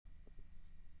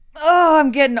Oh,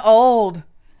 I'm getting old.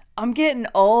 I'm getting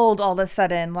old all of a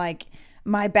sudden. Like,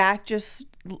 my back just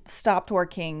stopped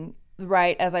working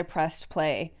right as I pressed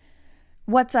play.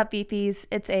 What's up, Fifis?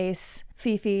 It's Ace.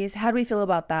 Fifis, how do we feel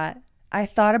about that? I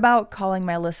thought about calling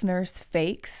my listeners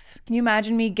fakes. Can you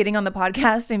imagine me getting on the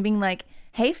podcast and being like,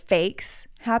 hey, fakes,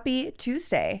 happy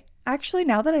Tuesday? Actually,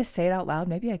 now that I say it out loud,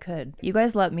 maybe I could. You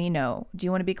guys let me know. Do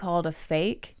you want to be called a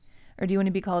fake or do you want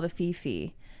to be called a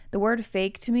Fifi? The word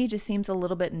fake to me just seems a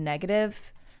little bit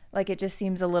negative. Like, it just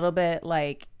seems a little bit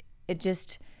like it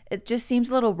just seems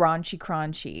a little raunchy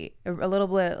crunchy, a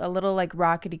little like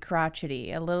rockety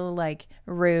crotchety, a little like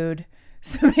rude.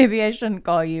 So maybe I shouldn't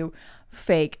call you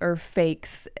fake or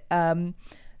fakes.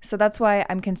 So that's why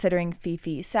I'm considering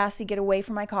Fifi. Sassy, get away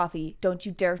from my coffee. Don't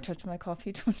you dare touch my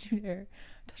coffee. Don't you dare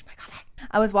touch my coffee.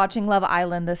 I was watching Love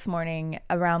Island this morning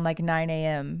around like 9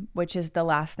 a.m., which is the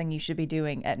last thing you should be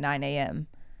doing at 9 a.m.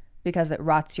 because it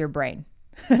rots your brain.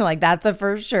 Like, that's a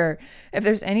for sure. If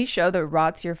there's any show that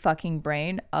rots your fucking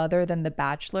brain other than The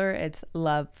Bachelor, it's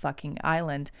Love fucking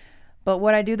Island. But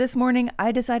what I do this morning,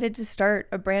 I decided to start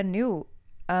a brand new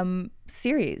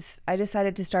series. I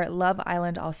decided to start Love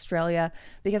Island Australia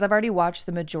because I've already watched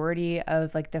the majority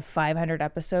of like the 500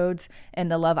 episodes in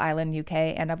the Love Island UK,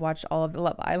 and I've watched all of the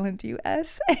Love Island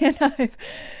US.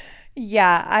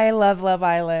 Yeah, I love Love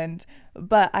Island,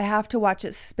 but I have to watch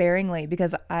it sparingly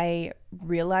because I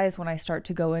realize when I start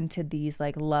to go into these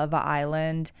like Love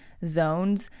Island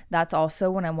zones, that's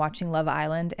also when I'm watching Love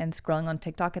Island and scrolling on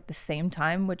TikTok at the same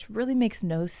time, which really makes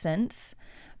no sense.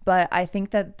 But I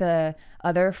think that the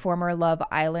other former Love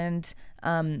Island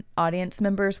audience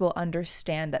members will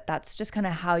understand that that's just kind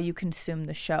of how you consume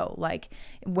the show. Like,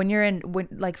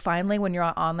 finally when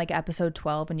you're on like episode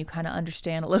 12 and you kind of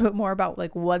understand a little bit more about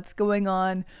like what's going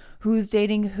on, who's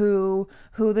dating who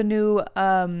the new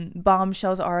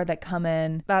bombshells are that come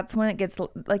in, that's when it gets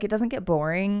like, it doesn't get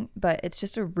boring, but it's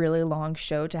just a really long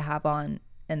show to have on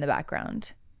in the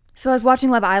background. So I was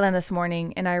watching Love Island this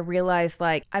morning and I realized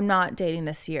like I'm not dating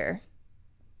this year.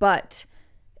 But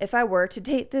if I were to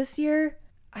date this year,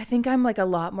 I think I'm like a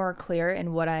lot more clear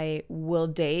in what I will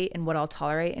date and what I'll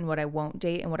tolerate and what I won't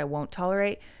date and what I won't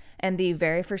tolerate. And the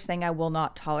very first thing I will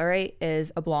not tolerate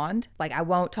is a blonde. Like, I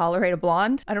won't tolerate a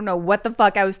blonde. I don't know what the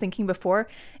fuck I was thinking before.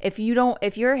 If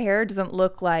your hair doesn't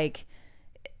look like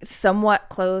somewhat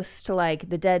close to like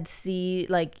the Dead Sea,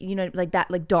 like, you know, like that,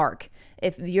 like dark.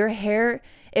 If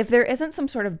there isn't some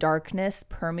sort of darkness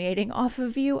permeating off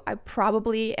of you, I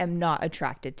probably am not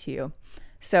attracted to you.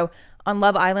 So on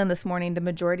Love Island this morning, the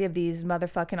majority of these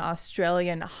motherfucking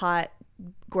Australian hot,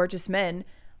 gorgeous men,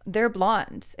 they're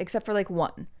blondes, except for like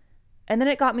one. And then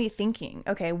it got me thinking,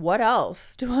 okay, what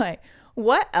else do I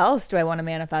want to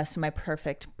manifest in my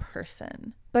perfect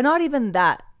person? But not even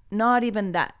that.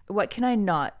 What can I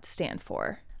not stand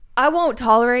for? I won't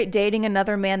tolerate dating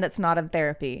another man that's not in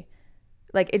therapy.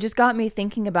 Like, it just got me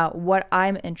thinking about what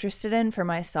I'm interested in for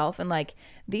myself. And like,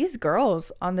 these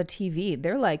girls on the TV,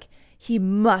 they're like, he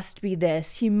must be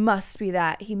this, he must be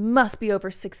that, he must be over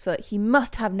 6 foot, he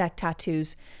must have neck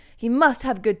tattoos, he must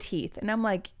have good teeth. And I'm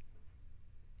like,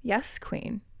 yes,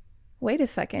 queen. Wait a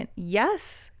second.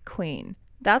 Yes, queen.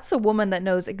 That's a woman that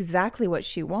knows exactly what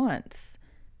she wants.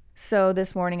 So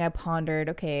this morning I pondered,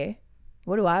 okay,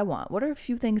 what do I want? What are a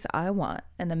few things I want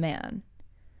in a man?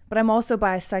 But I'm also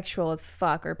bisexual as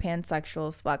fuck, or pansexual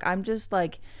as fuck. I'm just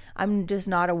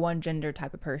not a one gender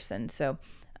type of person. So,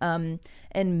 and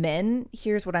men,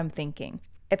 here's what I'm thinking.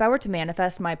 If I were to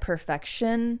manifest my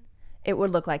perfection, it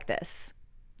would look like this.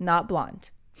 Not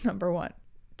blonde, number one.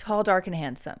 Tall, dark, and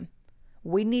handsome.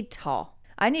 We need tall.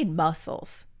 I need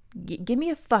muscles. Give me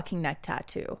a fucking neck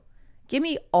tattoo. Give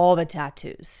me all the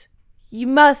tattoos. You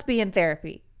must be in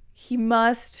therapy. He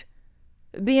must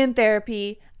be in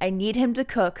therapy. I need him to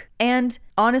cook. And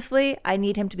honestly, I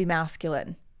need him to be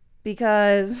masculine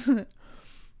because I'm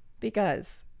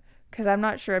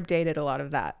not sure I've dated a lot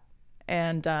of that.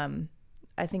 And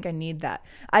I think I need that.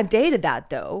 I've dated that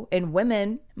though. In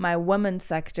women, my woman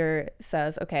sector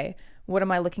says, okay, what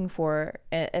am I looking for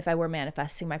if I were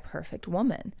manifesting my perfect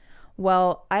woman?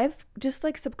 Well, I've just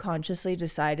like subconsciously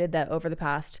decided that over the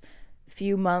past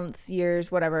few months,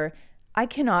 years, whatever, I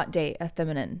cannot date a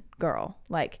feminine girl.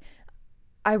 Like,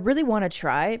 I really want to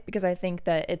try because I think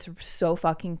that it's so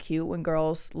fucking cute when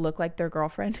girls look like their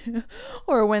girlfriend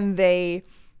or when their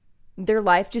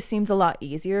life just seems a lot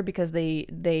easier because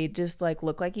they just like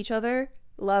look like each other.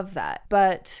 Love that.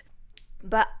 But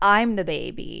I'm the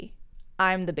baby.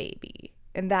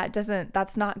 And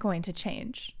that's not going to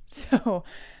change. So,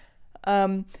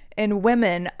 in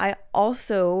women, I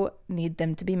also need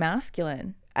them to be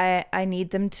masculine. I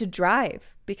need them to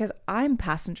drive because I'm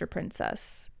passenger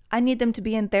princess. I need them to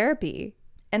be in therapy.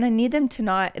 And I need them to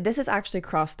not, this is actually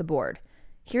across the board.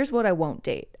 Here's what I won't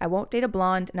date. I won't date a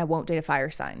blonde and I won't date a fire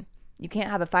sign. You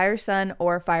can't have a fire sun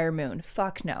or a fire moon.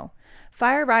 Fuck no.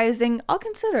 Fire rising, I'll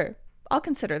consider.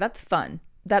 That's fun.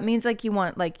 That means like you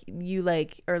want, like you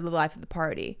like are the life of the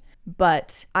party.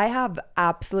 But I have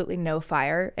absolutely no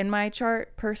fire in my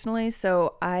chart personally.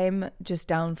 So I'm just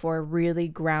down for a really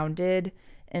grounded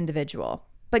individual.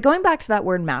 But going back to that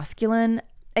word masculine,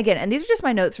 again, and these are just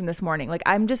my notes from this morning. Like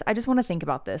I just want to think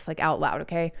about this like out loud,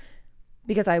 okay?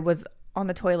 Because I was on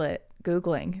the toilet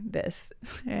Googling this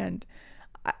and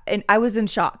I was in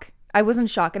shock.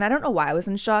 And I don't know why I was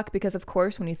in shock because of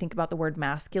course, when you think about the word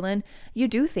masculine, you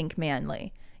do think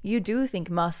manly. You do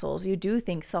think muscles. You do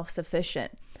think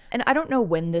self-sufficient. And I don't know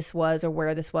when this was or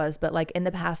where this was, but like in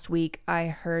the past week, I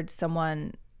heard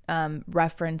someone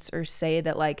reference or say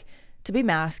that like to be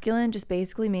masculine just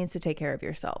basically means to take care of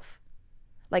yourself.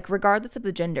 Like regardless of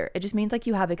the gender, it just means like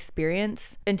you have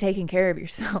experience in taking care of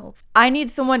yourself. I need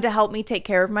someone to help me take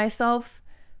care of myself.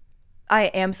 I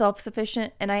am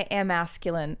self-sufficient and I am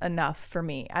masculine enough for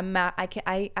me.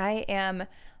 I am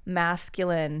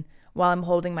masculine while I'm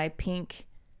holding my pink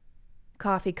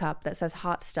coffee cup that says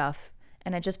hot stuff.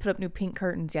 And I just put up new pink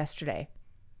curtains yesterday.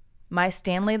 My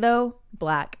Stanley though,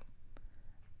 black.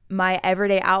 My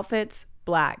everyday outfits,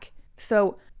 black.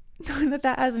 So not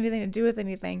that has anything to do with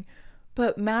anything,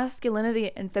 but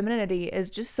masculinity and femininity is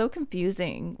just so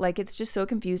confusing. Like it's just so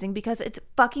confusing because it's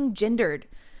fucking gendered.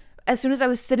 As soon as I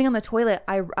was sitting on the toilet,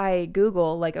 I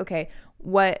Google like, okay,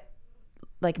 what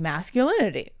like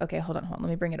masculinity. Okay, hold on. Let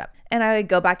me bring it up. And I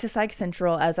go back to Psych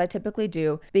Central as I typically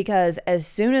do because as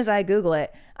soon as I Google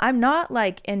it, I'm not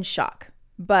like in shock,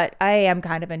 but I am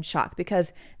kind of in shock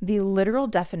because the literal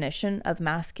definition of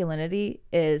masculinity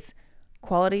is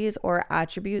qualities or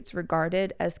attributes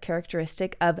regarded as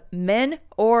characteristic of men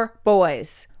or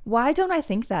boys. Why don't I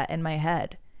think that in my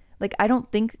head? Like I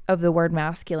don't think of the word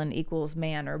masculine equals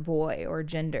man or boy or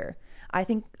gender.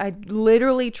 I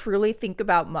literally truly think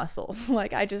about muscles.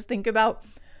 Like I just think about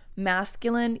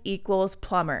masculine equals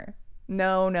plumber.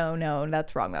 No,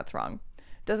 that's wrong.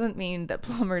 Doesn't mean that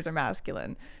plumbers are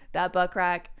masculine. That butt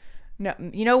crack. No,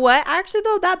 you know what? Actually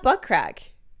though, that butt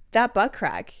crack,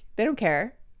 they don't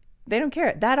care.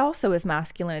 That also is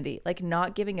masculinity, like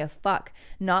not giving a fuck,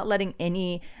 not letting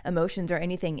any emotions or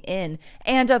anything in.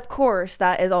 And of course,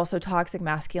 that is also toxic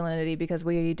masculinity because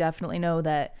we definitely know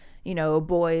that, you know,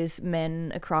 boys,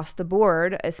 men across the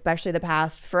board, especially the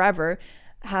past forever,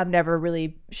 have never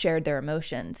really shared their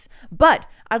emotions. But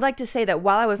I'd like to say that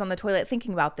while I was on the toilet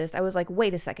thinking about this, I was like,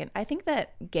 wait a second. I think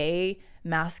that gay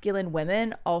masculine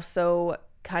women also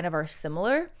kind of are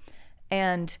similar.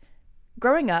 And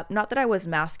growing up, not that I was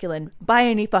masculine by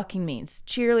any fucking means.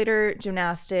 Cheerleader,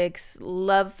 gymnastics,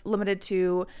 Love Limited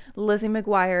 2, Lizzie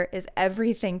McGuire is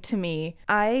everything to me.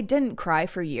 I didn't cry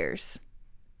for years.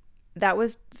 That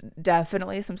was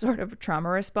definitely some sort of trauma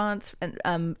response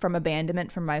from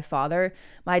abandonment from my father.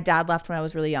 My dad left when I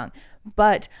was really young,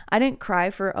 but I didn't cry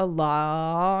for a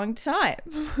long time.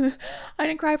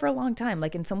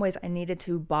 Like in some ways I needed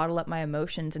to bottle up my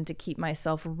emotions and to keep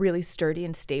myself really sturdy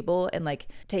and stable and like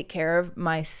take care of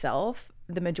myself.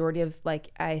 The majority of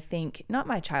like, I think not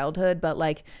my childhood, but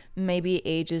like maybe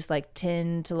ages like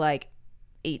 10 to like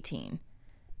 18.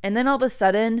 And then all of a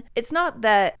sudden, it's not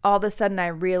that all of a sudden I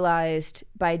realized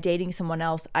by dating someone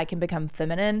else I can become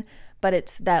feminine, but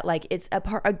it's that like it's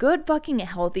a good fucking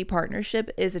healthy partnership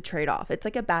is a trade-off. It's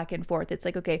like a back and forth. It's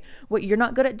like, okay, what you're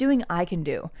not good at doing, I can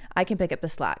do. I can pick up the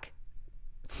slack.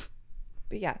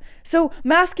 But yeah. So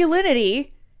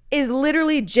masculinity is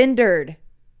literally gendered.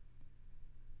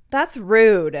 That's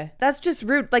rude. That's just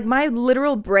rude. Like my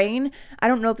literal brain, I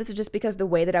don't know if this is just because the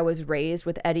way that I was raised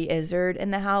with Eddie Izzard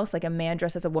in the house, like a man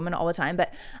dressed as a woman all the time,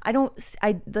 but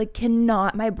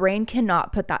my brain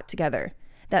cannot put that together.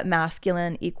 That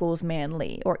masculine equals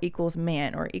manly or equals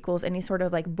man or equals any sort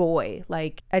of like boy.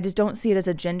 Like I just don't see it as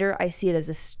a gender. I see it as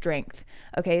a strength.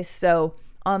 Okay. So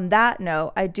on that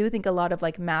note, I do think a lot of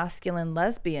like masculine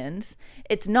lesbians,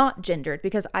 it's not gendered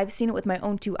because I've seen it with my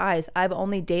own two eyes. I've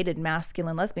only dated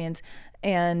masculine lesbians,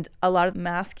 and a lot of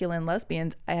masculine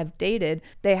lesbians I have dated,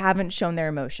 they haven't shown their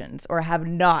emotions or have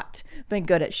not been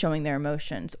good at showing their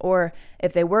emotions. Or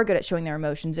if they were good at showing their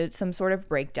emotions, it's some sort of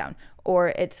breakdown, or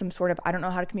it's some sort of, I don't know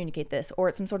how to communicate this, or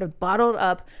it's some sort of bottled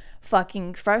up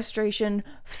fucking frustration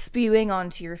spewing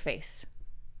onto your face.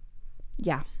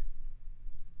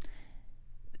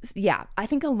 Yeah, I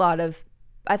think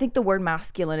the word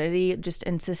masculinity just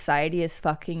in society is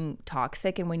fucking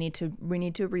toxic, and we need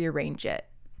to rearrange it.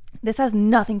 This has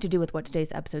nothing to do with what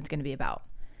today's episode is going to be about,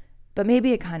 but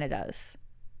maybe it kind of does.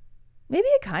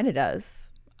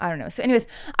 I don't know. So anyways,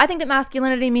 I think that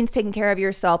masculinity means taking care of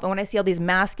yourself. And when I see all these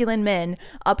masculine men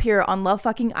up here on Love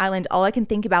Fucking Island, all I can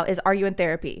think about is, are you in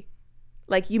therapy?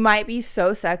 Like, you might be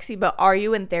so sexy, but are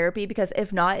you in therapy? Because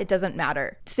if not, it doesn't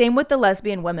matter. Same with the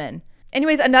lesbian women.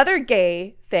 Anyways, another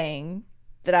gay thing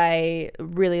that I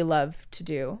really love to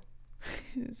do,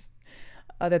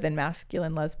 other than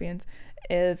masculine lesbians,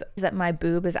 is that my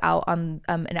boob is out on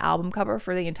an album cover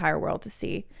for the entire world to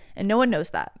see. And no one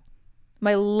knows that.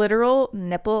 My literal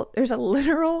nipple, there's a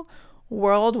literal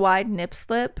worldwide nip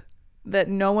slip that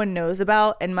no one knows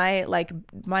about. And my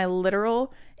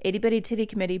literal itty bitty titty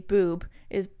committee boob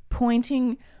is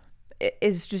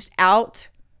just out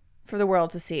for the world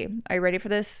to see. Are you ready for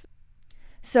this?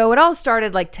 So it all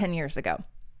started like 10 years ago,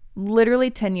 literally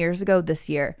 10 years ago this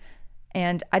year.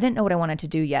 And I didn't know what I wanted to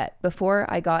do yet. Before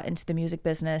I got into the music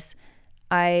business,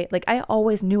 I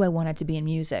always knew I wanted to be in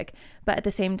music, but at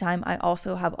the same time, I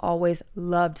also have always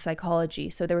loved psychology.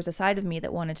 So there was a side of me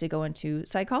that wanted to go into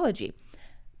psychology.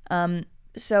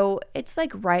 So it's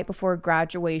like right before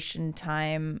graduation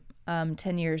time,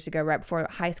 10 years ago, right before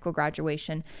high school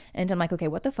graduation. And I'm like, okay,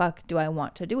 what the fuck do I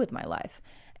want to do with my life?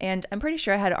 And I'm pretty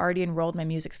sure I had already enrolled my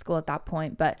music school at that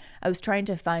point, but I was trying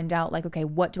to find out, like, okay,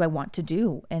 what do I want to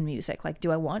do in music? Like,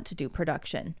 do I want to do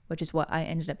production, which is what I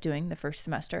ended up doing the first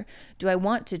semester? Do I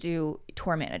want to do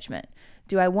tour management?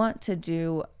 Do I want to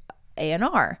do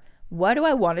A&R? What do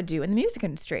I want to do in the music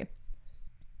industry?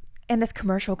 And this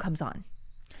commercial comes on.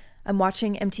 I'm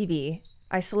watching MTV.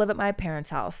 I still live at my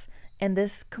parents' house, and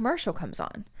this commercial comes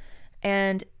on.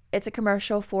 And it's a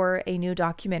commercial for a new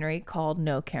documentary called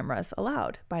No Cameras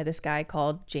Allowed by this guy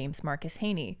called James Marcus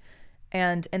Haney.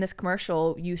 And in this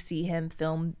commercial, you see him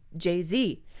film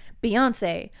Jay-Z,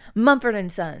 Beyonce,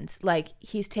 Mumford & Sons. Like,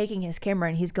 he's taking his camera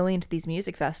and he's going to these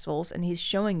music festivals and he's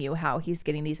showing you how he's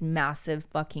getting these massive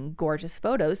fucking gorgeous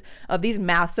photos of these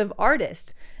massive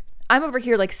artists. I'm over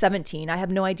here like 17. I have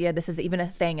no idea this is even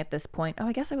a thing at this point. Oh,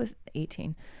 I guess I was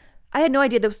 18. I had no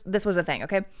idea this was a thing,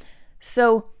 okay?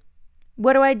 So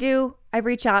what do? I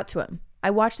reach out to him. I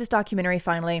watch this documentary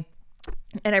finally,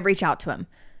 and I reach out to him.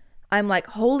 I'm like,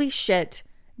 holy shit,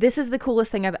 this is the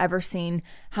coolest thing I've ever seen.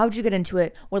 How'd you get into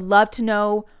it? Would love to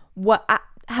know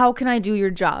how can I do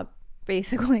your job,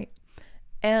 basically.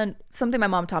 And something my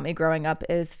mom taught me growing up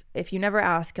is, if you never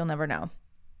ask, you'll never know.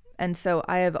 And so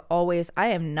I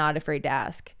am not afraid to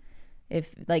ask.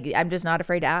 I'm just not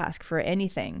afraid to ask for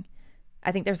anything.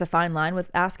 I think there's a fine line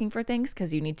with asking for things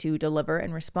because you need to deliver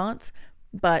in response.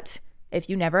 But if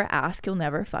you never ask, you'll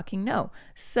never fucking know.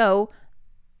 So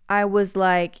I was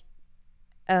like,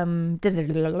 let's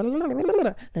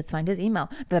find his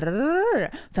email.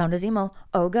 Found his email.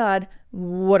 Oh God,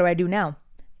 what do I do now?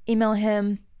 Email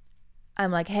him.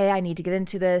 I'm like, hey, I need to get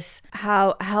into this.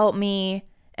 Help me.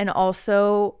 And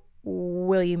also,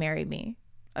 will you marry me?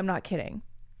 I'm not kidding.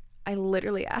 I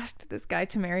literally asked this guy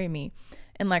to marry me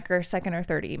in like our second or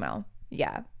third email.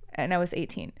 Yeah. And I was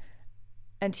 18.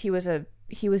 And he was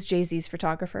Jay-Z's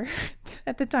photographer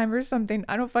at the time or something.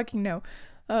 I don't fucking know.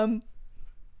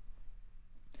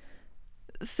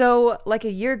 So like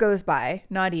a year goes by,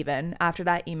 not even, after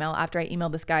that email, after I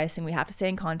emailed this guy saying we have to stay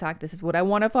in contact. This is what I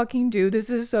want to fucking do. This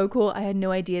is so cool. I had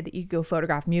no idea that you could go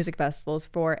photograph music festivals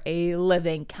for a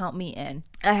living. Count me in.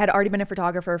 I had already been a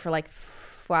photographer for like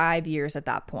 5 years at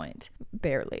that point.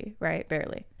 Barely, right?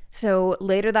 Barely. So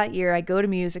later that year, I go to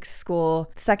music school.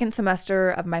 Second semester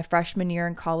of my freshman year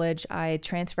in college, I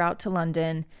transfer out to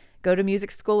London, go to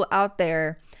music school out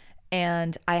there.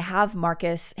 And I have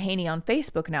Marcus Haney on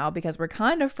Facebook now because we're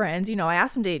kind of friends. You know, I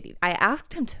asked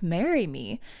him to marry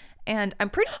me, and I'm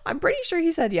pretty sure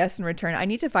he said yes in return. I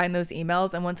need to find those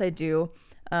emails, and once I do,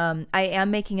 I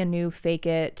am making a new Fake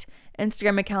It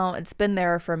Instagram account. It's been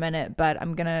there for a minute, but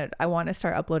I want to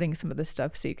start uploading some of this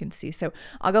stuff so you can see. So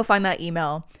I'll go find that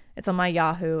email. It's on my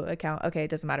Yahoo account. Okay, it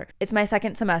doesn't matter. It's my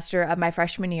second semester of my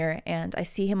freshman year, and I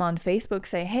see him on Facebook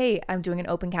say, hey, I'm doing an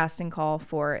open casting call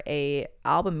for a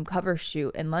album cover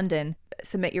shoot in London.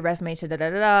 Submit your resume to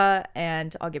da-da-da-da,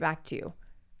 and I'll get back to you.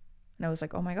 And I was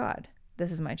like, oh my God,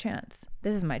 this is my chance.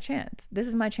 This is my chance. This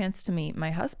is my chance to meet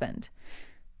my husband.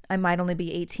 I might only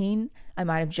be 18. I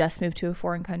might have just moved to a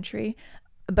foreign country,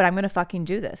 but I'm going to fucking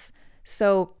do this.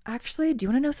 So actually, do you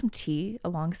want to know some tea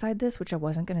alongside this, which I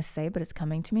wasn't going to say, but it's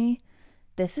coming to me?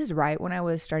 This is right when I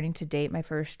was starting to date my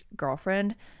first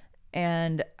girlfriend,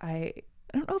 and I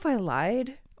don't know if I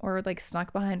lied or like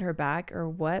snuck behind her back or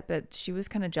what, but she was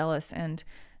kind of jealous, and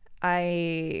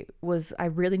I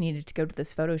really needed to go to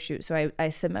this photo shoot. So I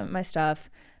submit my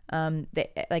stuff. An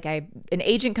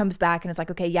agent comes back and is like,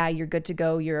 okay, yeah, you're good to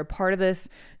go. You're a part of this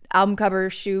album cover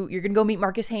shoot. You're going to go meet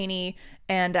Marcus Haney.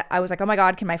 And I was like, oh my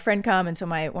God, can my friend come? And so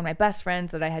one of my best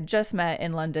friends that I had just met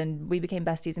in London, we became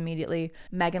besties immediately.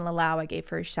 Megan Lalau, I gave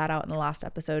her a shout out in the last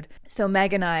episode. So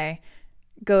Meg and I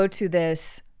go to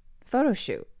this photo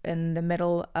shoot in the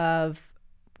middle of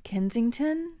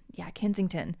Kensington. Yeah,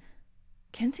 Kensington.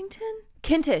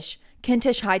 Kentish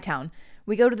Hightown.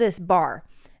 We go to this bar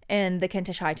in the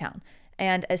Kentish Hightown.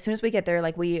 And as soon as we get there,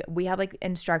 like we have like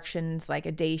instructions, like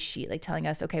a day sheet, like telling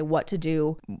us, okay, what to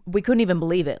do. We couldn't even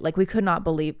believe it. Like we could not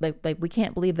believe, like we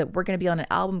can't believe that we're going to be on an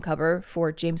album cover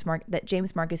for James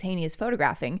Marcus Haney is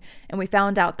photographing. And we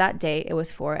found out that day it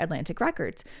was for Atlantic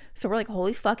Records. So we're like,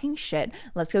 holy fucking shit.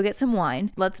 Let's go get some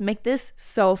wine. Let's make this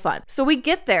so fun. So we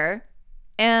get there,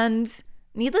 and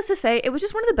needless to say, it was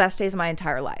just one of the best days of my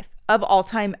entire life. Of all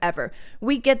time ever.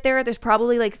 We get there, there's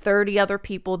probably like 30 other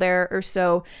people there or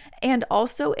so. And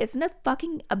also, it's in a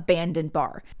fucking abandoned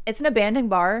bar. It's an abandoned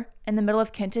bar in the middle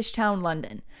of Kentish Town,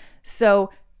 London. So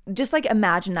just like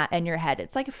imagine that in your head.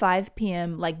 It's like 5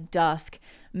 p.m., like dusk.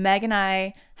 Meg and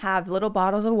I have little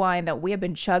bottles of wine that we have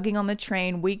been chugging on the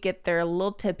train. We get there a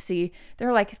little tipsy. There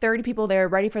are like 30 people there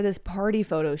ready for this party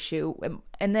photo shoot.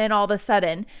 And then all of a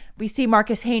sudden, we see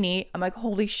Marcus Haney. I'm like,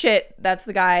 holy shit, that's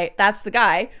the guy. That's the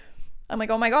guy. I'm like,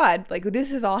 oh my God, like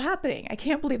this is all happening. I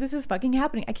can't believe this is fucking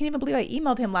happening. I can't even believe I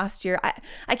emailed him last year.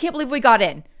 I can't believe we got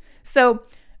in. So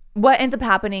what ends up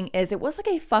happening is it was like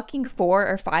a fucking 4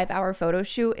 or 5 hour photo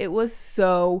shoot. It was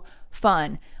so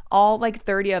fun. All like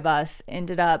 30 of us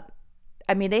ended up,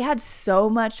 I mean, they had so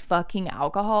much fucking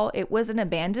alcohol. It was an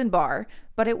abandoned bar,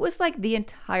 but it was like the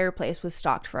entire place was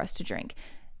stocked for us to drink.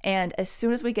 And as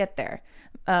soon as we get there,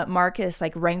 Marcus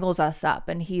like wrangles us up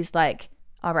and he's like,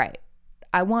 all right,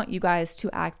 I want you guys to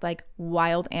act like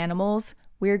wild animals.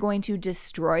 We're going to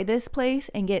destroy this place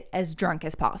and get as drunk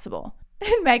as possible.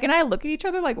 And Meg and I look at each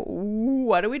other like,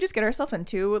 what did we just get ourselves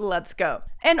into? Let's go.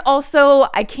 And also,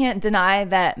 I can't deny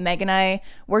that Meg and I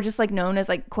were just like known as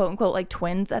like quote unquote like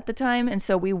twins at the time. And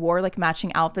so we wore like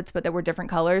matching outfits, but they were different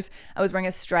colors. I was wearing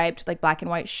a striped like black and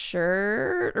white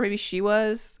shirt, or maybe she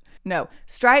was. No,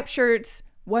 striped shirts.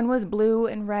 One was blue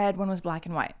and red, one was black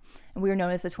and white. And we were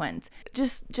known as the twins.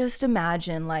 Just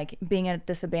imagine like being at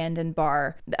this abandoned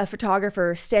bar, a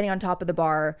photographer standing on top of the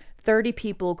bar, 30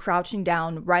 people crouching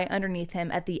down right underneath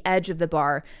him at the edge of the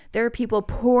bar. There are people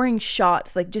pouring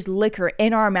shots, like just liquor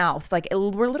in our mouths. Like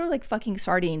we're literally like fucking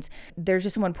sardines. There's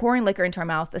just someone pouring liquor into our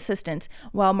mouth, assistants,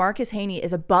 while Marcus Haney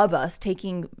is above us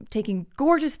taking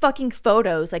gorgeous fucking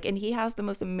photos. Like, and he has the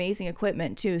most amazing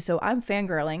equipment too. So I'm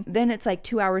fangirling. Then it's like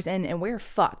 2 hours in and we're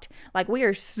fucked. Like we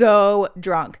are so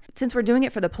drunk. Since we're doing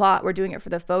it for the plot, we're doing it for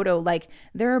the photo. Like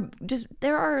there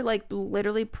are like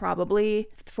literally probably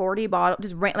 40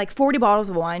 bottles, like 40 bottles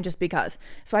of wine just because.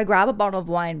 So I grab a bottle of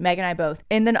wine, Meg and I both,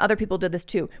 and then other people did this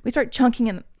too. We start chunking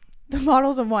in the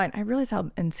bottles of wine. I realize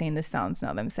how insane this sounds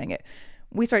now that I'm saying it.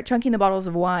 We start chunking the bottles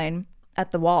of wine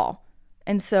at the wall.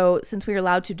 And so since we were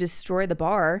allowed to destroy the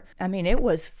bar, I mean, it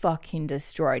was fucking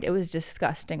destroyed. It was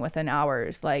disgusting within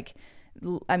hours. Like,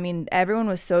 I mean, everyone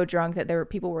was so drunk that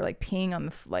people were like peeing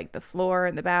on the floor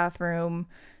in the bathroom.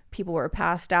 People were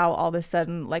passed out all of a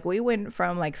sudden. Like we went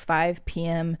from like 5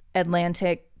 p.m.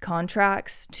 Atlantic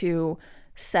contracts to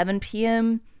 7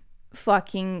 p.m.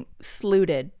 fucking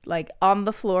slooted, like on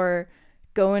the floor,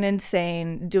 going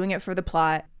insane, doing it for the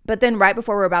plot. But then right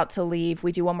before we're about to leave,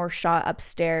 we do one more shot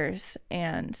upstairs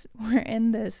and we're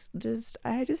in this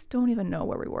I just don't even know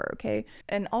where we were, okay?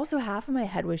 And also half of my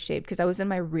head was shaved because I was in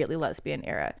my really lesbian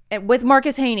era and with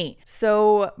Marcus Haney.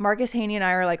 So Marcus Haney and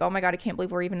I are like, oh my God, I can't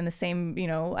believe we're even in the same,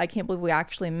 I can't believe we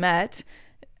actually met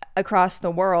across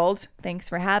the world. Thanks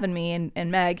for having me.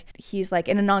 And Meg, he's like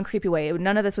in a non-creepy way.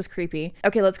 None of this was creepy.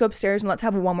 Okay, let's go upstairs and let's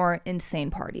have one more insane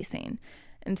party scene.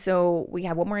 And so we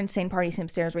have one more insane party scene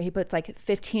upstairs where he puts like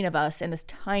 15 of us in this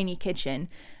tiny kitchen,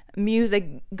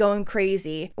 music going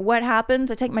crazy. What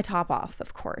happens? I take my top off,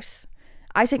 of course.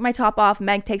 I take my top off.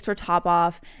 Meg takes her top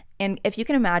off. And if you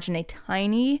can imagine a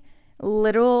tiny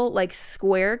little like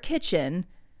square kitchen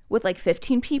with like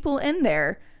 15 people in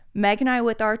there, Meg and I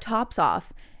with our tops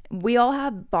off, we all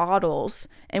have bottles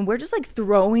and we're just like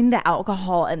throwing the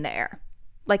alcohol in there.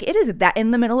 Like it is that in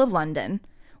the middle of London.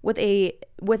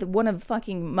 With one of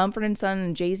fucking Mumford & Son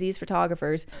and Jay-Z's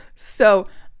photographers. So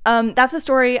that's a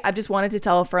story I've just wanted to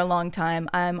tell for a long time.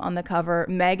 I'm on the cover.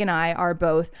 Meg and I are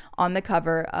both on the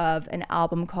cover of an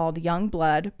album called Young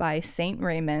Blood by Saint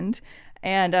Raymond.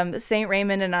 And Saint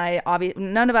Raymond and I,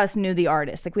 none of us knew the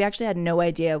artist. Like we actually had no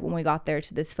idea when we got there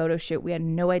to this photo shoot. We had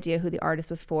no idea who the artist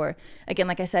was for. Again,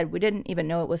 like I said, we didn't even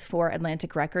know it was for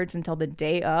Atlantic Records until the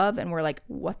day of. And we're like,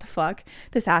 what the fuck?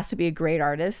 This has to be a great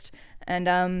artist.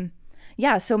 And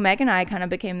yeah, so Meg and I kind of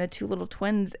became the two little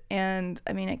twins. And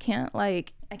I mean, I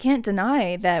can't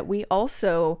deny that we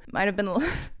also might have been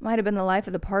might have been the life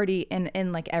of the party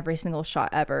in like every single shot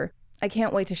ever. I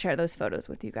can't wait to share those photos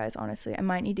with you guys, honestly. I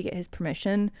might need to get his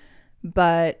permission,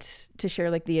 but to share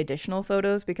like the additional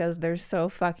photos because they're so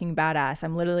fucking badass.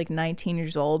 I'm literally like 19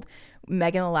 years old.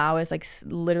 Megan Lau is like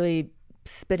literally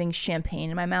spitting champagne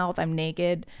in my mouth. I'm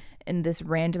naked in this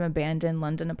random abandoned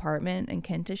London apartment in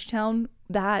Kentish Town.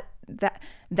 That's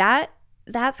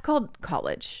called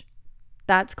college.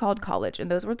 That's called college. And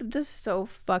those were just so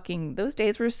fucking, those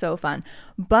days were so fun.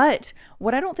 But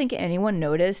what I don't think anyone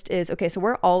noticed is, okay, so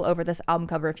we're all over this album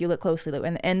cover if you look closely,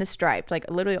 and the striped, like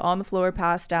literally on the floor,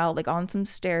 passed out, like on some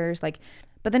stairs, like,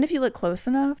 but then if you look close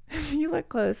enough,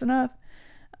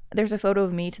 there's a photo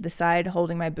of me to the side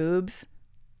holding my boobs.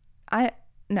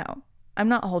 No, I'm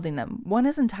not holding them. One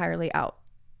is entirely out.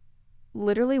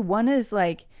 Literally, one is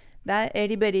like, that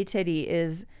itty bitty titty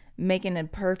is making a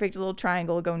perfect little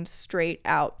triangle going straight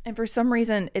out. And for some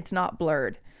reason, it's not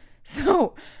blurred.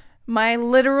 So my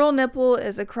literal nipple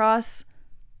is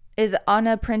on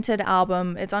a printed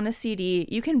album. It's on a CD.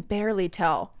 You can barely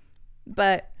tell.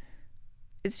 But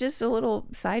it's just a little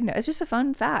side note. It's just a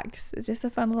fun fact. It's just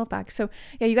a fun little fact. So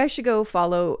yeah, you guys should go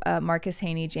follow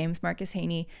James Marcus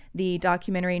Haney. The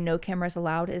documentary No Cameras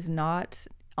Allowed is not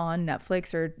on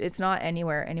Netflix, or it's not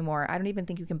anywhere anymore. I don't even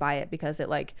think you can buy it because it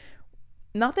like,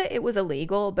 not that it was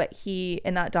illegal, but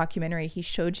in that documentary, he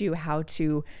showed you how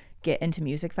to get into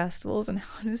music festivals and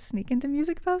how to sneak into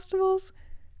music festivals.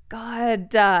 God,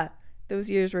 those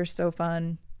years were so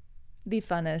fun. The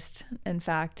funnest, in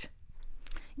fact.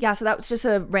 Yeah, so that was just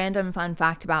a random fun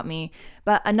fact about me.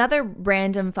 But another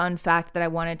random fun fact that I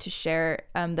wanted to share,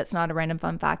 that's not a random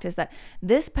fun fact, is that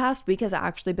this past week has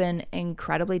actually been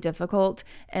incredibly difficult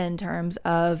in terms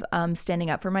of standing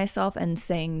up for myself and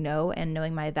saying no and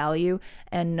knowing my value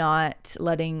and not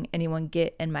letting anyone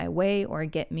get in my way or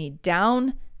get me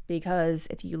down. Because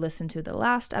if you listen to the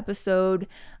last episode,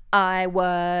 I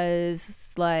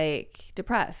was like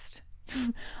depressed.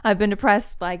 I've been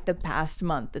depressed like the past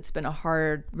month. It's been a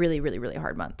hard, really, really, really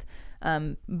hard month.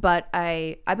 But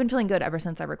I've been feeling good ever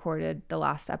since I recorded the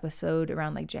last episode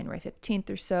around like January 15th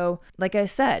or so. Like I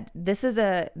said, this is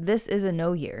a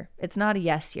no year. It's not a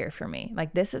yes year for me.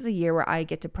 Like this is a year where I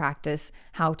get to practice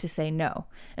how to say no.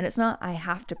 And it's not I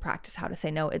have to practice how to say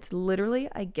no. It's literally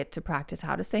I get to practice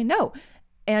how to say no.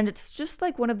 And it's just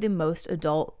like one of the most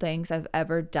adult things I've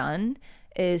ever done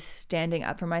is standing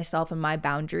up for myself and my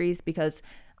boundaries, because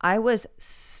I was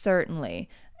certainly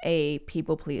a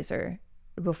people pleaser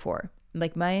before.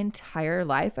 Like my entire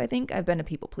life, I think I've been a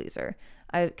people pleaser.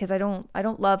 Because I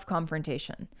don't love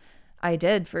confrontation. I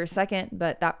did for a second,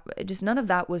 but none of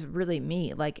that was really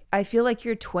me. Like I feel like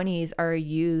your 20s are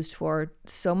used for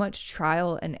so much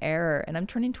trial and error, and I'm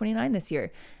turning 29 this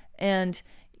year. And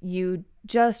you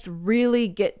just really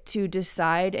get to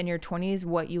decide in your 20s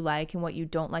what you like and what you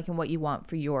don't like and what you want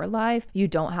for your life. You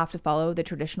don't have to follow the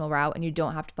traditional route, and you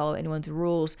don't have to follow anyone's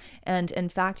rules. And in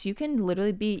fact, you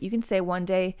can say one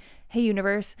day, hey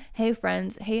universe, hey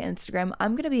friends, hey Instagram,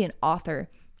 I'm going to be an author.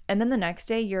 And then the next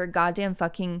day you're a goddamn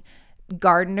fucking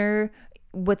gardener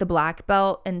with a black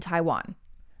belt in Taiwan.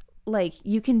 Like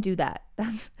you can do that.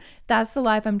 That's the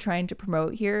life I'm trying to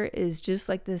promote here, is just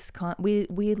like this we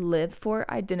live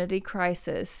for identity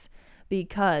crisis,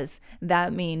 because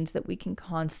that means that we can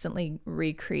constantly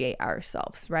recreate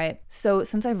ourselves, right? So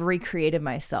since I've recreated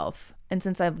myself, and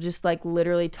since I've just like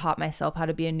literally taught myself how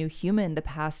to be a new human the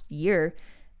past year,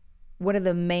 one of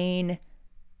the main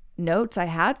notes I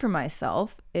had for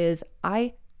myself is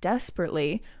I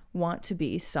desperately want to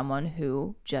be someone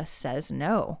who just says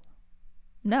no.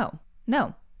 No,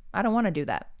 I don't want to do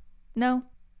that. No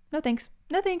thanks.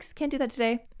 No thanks. Can't do that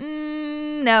today.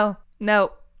 No,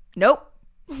 nope.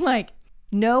 Like,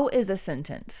 no is a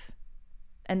sentence.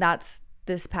 And that's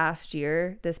this past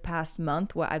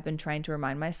month, what I've been trying to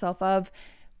remind myself of.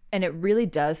 And it really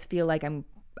does feel like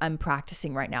I'm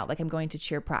practicing right now. Like I'm going to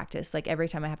cheer practice. Like every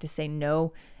time I have to say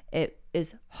no, it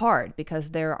is hard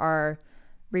because there are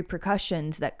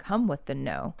repercussions that come with the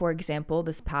no. For example,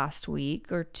 this past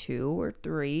week or 2 or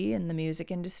 3 in the music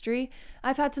industry,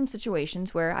 I've had some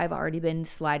situations where I've already been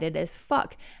slighted as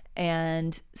fuck,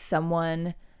 and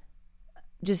someone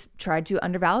just tried to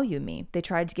undervalue me. They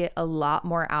tried to get a lot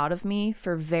more out of me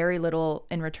for very little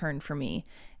in return for me.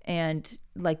 And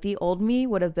like the old me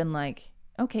would have been like,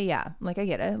 okay, yeah, like I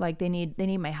get it. Like they need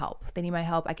my help. They need my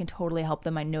help. I can totally help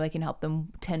them. I know I can help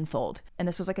them tenfold. And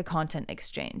this was like a content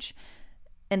exchange.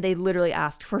 And they literally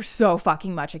asked for so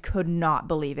fucking much. I could not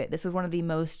believe it. It was one of the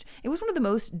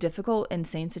most difficult,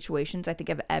 insane situations I think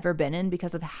I've ever been in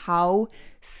because of how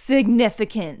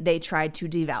significant they tried to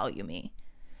devalue me.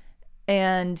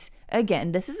 And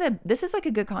again, this is like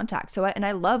a good contact. So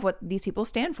I love what these people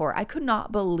stand for. I could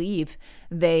not believe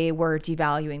they were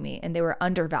devaluing me and they were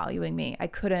undervaluing me. I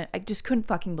just couldn't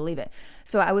fucking believe it.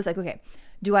 So I was like, okay,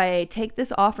 do I take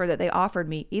this offer that they offered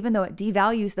me, even though it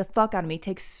devalues the fuck out of me,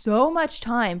 takes so much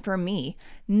time for me,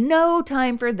 no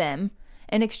time for them,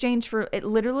 in exchange for it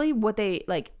literally what they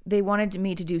wanted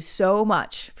me to do so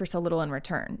much for so little in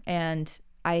return. And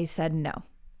I said no.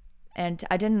 And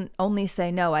I didn't only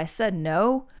say no, I said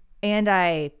no. And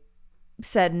I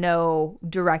said no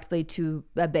directly to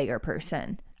a bigger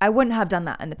person. I wouldn't have done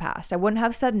that in the past. I wouldn't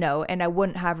have said no, and I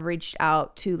wouldn't have reached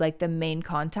out to like the main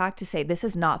contact to say, this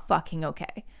is not fucking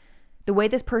okay. The way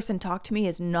this person talked to me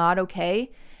is not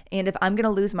okay. And if I'm going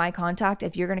to lose my contact,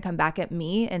 if you're going to come back at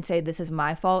me and say this is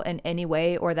my fault in any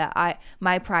way, or that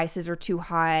my prices are too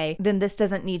high, then this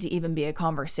doesn't need to even be a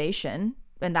conversation.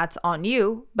 And that's on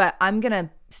you. But I'm going to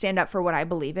stand up for what I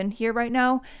believe in here right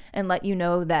now and let you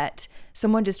know that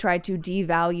someone just tried to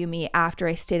devalue me after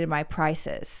I stated my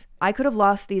prices. I could have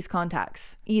lost these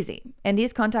contacts easy. And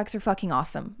these contacts are fucking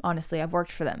awesome. Honestly, I've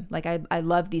worked for them. Like I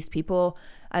love these people.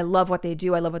 I love what they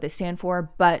do. I love what they stand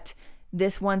for. But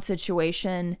this one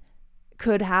situation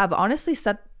could have honestly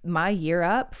set my year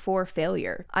up for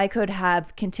failure. I could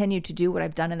have continued to do what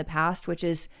I've done in the past, which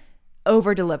is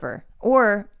over deliver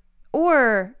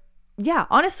yeah,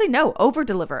 honestly, no,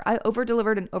 over-deliver. I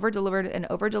over-delivered and over-delivered and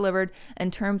over-delivered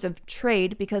in terms of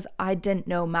trade because I didn't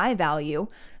know my value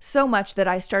so much that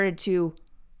I started to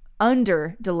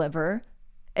under-deliver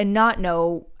and not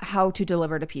know how to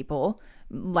deliver to people.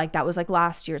 Like that was like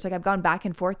last year. It's like I've gone back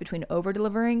and forth between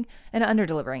over-delivering and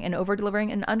under-delivering and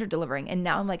over-delivering and under-delivering. And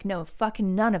now I'm like, no,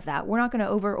 fucking none of that. We're not going to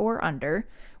over or under.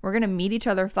 We're going to meet each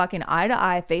other fucking eye to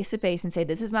eye, face to face and say,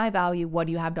 this is my value. What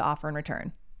do you have to offer in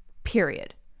return?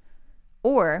 Period.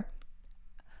 Or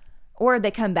they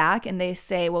come back and they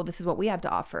say, well, this is what we have to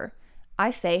offer.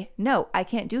 I say, no, I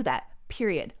can't do that.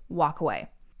 Period. Walk away.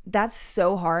 That's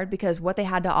so hard because what they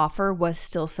had to offer was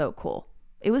still so cool.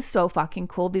 It was so fucking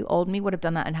cool. The old me would have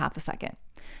done that in half a second.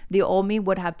 The old me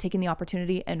would have taken the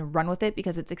opportunity and run with it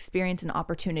because it's experience and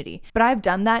opportunity. But I've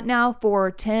done that now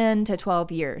for 10 to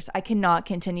 12 years. I cannot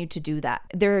continue to do that.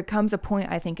 There comes a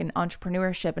point, I think, in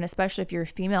entrepreneurship, and especially if you're a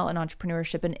female in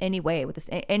entrepreneurship in any way, with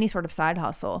any sort of side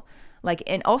hustle,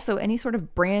 and also any sort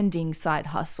of branding side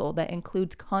hustle that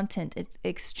includes content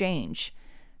exchange.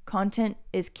 Content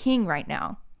is king right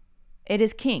now. It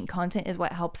is king. Content is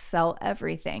what helps sell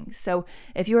everything. So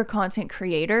if you're a content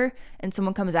creator and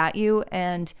someone comes at you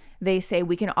and they say,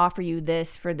 we can offer you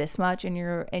this for this much, and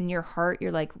you're in your heart,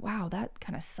 you're like, wow, that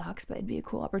kind of sucks, but it'd be a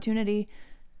cool opportunity.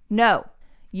 No,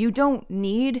 you don't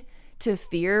need to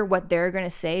fear what they're going to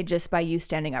say just by you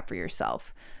standing up for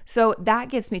yourself. So that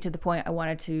gets me to the point I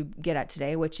wanted to get at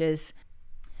today, which is,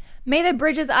 may the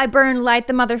bridges I burn light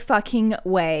the motherfucking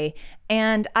way.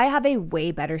 And I have a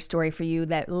way better story for you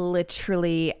that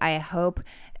literally, I hope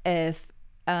if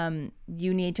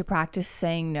you need to practice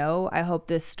saying no, I hope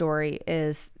this story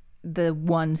is the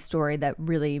one story that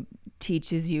really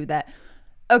teaches you that,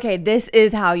 okay, this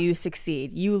is how you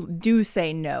succeed. You do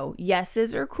say no.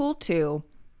 Yeses are cool too.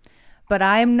 But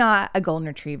I'm not a golden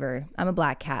retriever. I'm a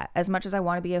black cat. As much as I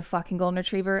want to be a fucking golden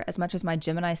retriever, as much as my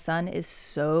Gemini sun is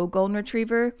so golden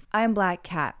retriever, I am black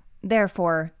cat.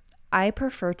 Therefore, I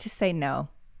prefer to say no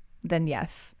than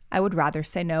yes. I would rather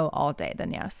say no all day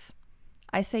than yes.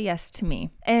 I say yes to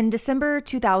me. In December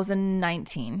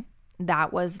 2019,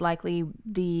 that was likely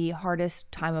the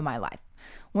hardest time of my life.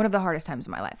 One of the hardest times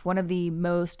of my life. One of the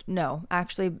most, no,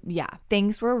 actually, yeah.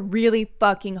 Things were really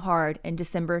fucking hard in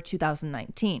December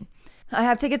 2019. I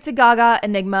have tickets to Gaga,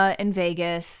 Enigma in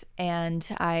Vegas, and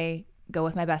I go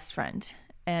with my best friend.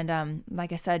 And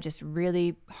like I said, just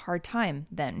really hard time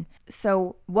then.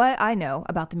 So what I know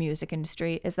about the music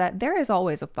industry is that there is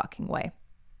always a fucking way.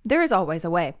 There is always a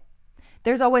way.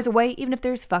 There's always a way, even if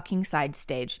there's fucking side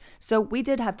stage. So we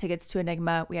did have tickets to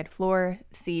Enigma. We had floor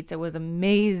seats. It was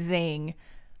amazing.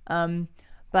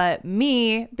 But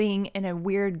me being in a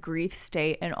weird grief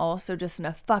state and also just in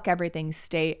a fuck everything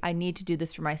state, I need to do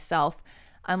this for myself.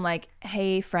 I'm like,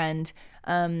 hey friend,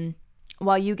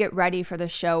 while you get ready for the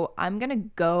show, I'm going to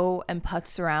go and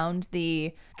putz around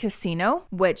the casino,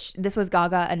 which this was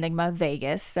Gaga Enigma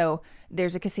Vegas. So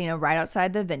there's a casino right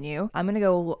outside the venue. I'm going to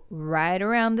go right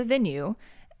around the venue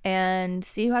and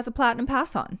see who has a platinum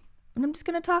pass on. And I'm just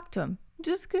going to talk to him.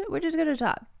 We're just going to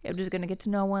talk. I'm just going to get to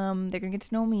know him. They're going to get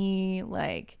to know me.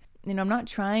 I'm not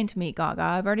trying to meet Gaga.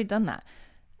 I've already done that.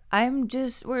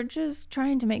 we're just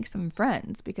trying to make some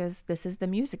friends because this is the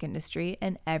music industry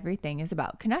and everything is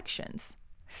about connections.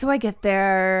 So I get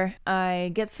there,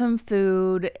 I get some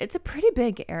food. It's a pretty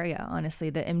big area, honestly,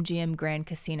 the MGM Grand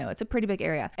Casino. It's a pretty big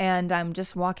area. And I'm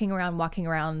just walking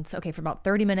around, okay, for about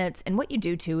 30 minutes. And what you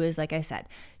do too is, like I said,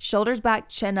 shoulders back,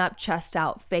 chin up, chest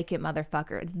out, fake it,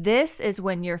 motherfucker. This is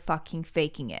when you're fucking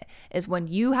faking it, is when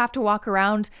you have to walk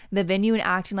around the venue and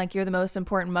acting like you're the most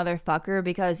important motherfucker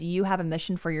because you have a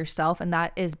mission for yourself. And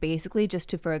that is basically just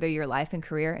to further your life and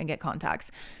career and get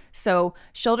contacts. So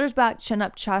shoulders back, chin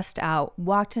up, chest out,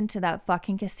 walked into that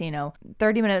fucking casino.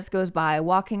 30 minutes goes by,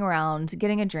 walking around,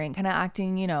 getting a drink, kind of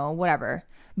acting, whatever.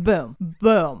 Boom,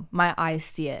 boom. My eyes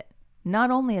see it.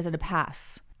 Not only is it a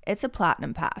pass, it's a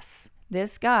platinum pass.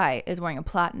 This guy is wearing a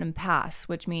platinum pass,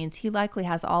 which means he likely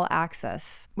has all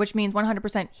access, which means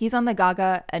 100% he's on the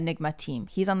Gaga Enigma team.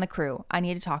 He's on the crew. I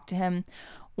need to talk to him.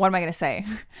 What am I going to say?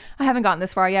 I haven't gotten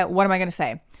this far yet. What am I going to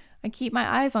say? I keep my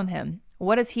eyes on him.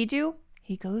 What does he do?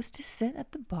 He goes to sit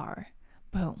at the bar.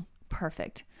 Boom.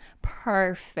 Perfect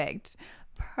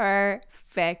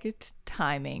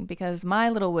timing because my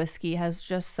little whiskey has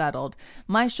just settled.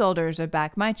 My shoulders are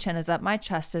back. My chin is up. My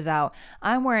chest is out.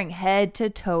 I'm wearing head to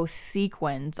toe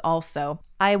sequins also.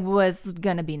 I was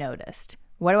going to be noticed.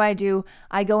 What do?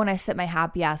 I go and I sit my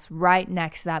happy ass right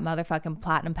next to that motherfucking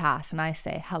platinum pass and I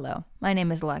say, hello, my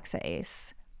name is Alexa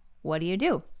Ace. What do you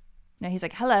do? Now he's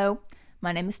like, hello,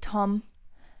 my name is Tom.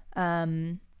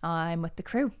 I'm with the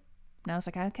crew. And I was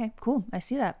like, okay, cool. I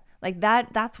see that. Like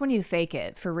that's when you fake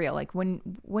it for real. Like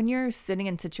when you're sitting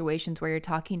in situations where you're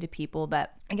talking to people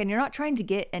that, again, you're not trying to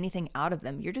get anything out of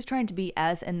them. You're just trying to be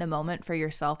as in the moment for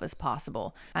yourself as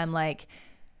possible. I'm like,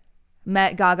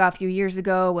 met Gaga a few years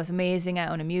ago, was amazing. I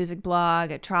own a music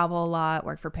blog. I travel a lot,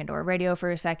 worked for Pandora Radio for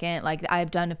a second. Like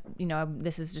I've done,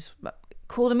 this is just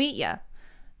cool to meet you.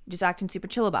 Just acting super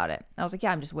chill about it. I was like,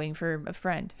 yeah, I'm just waiting for a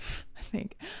friend. I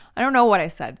think. I don't know what I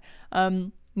said.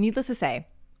 Needless to say,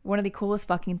 one of the coolest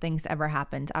fucking things ever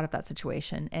happened out of that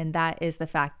situation. And that is the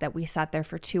fact that we sat there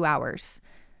for 2 hours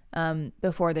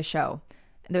before the show.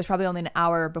 There was probably only an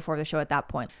hour before the show at that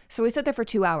point. So we sat there for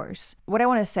 2 hours. What I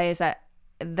want to say is that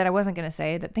I wasn't going to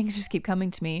say, that things just keep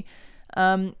coming to me,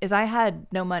 is I had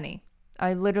no money.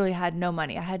 I literally had no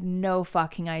money. I had no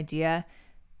fucking idea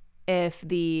if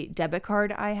the debit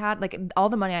card I had, like all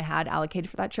the money I had allocated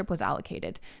for that trip was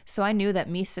allocated. So I knew that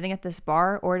me sitting at this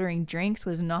bar ordering drinks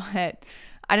was not,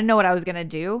 I didn't know what I was going to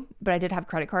do, but I did have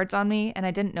credit cards on me and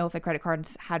I didn't know if the credit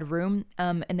cards had room,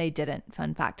 and they didn't,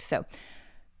 fun fact. So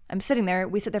I'm sitting there,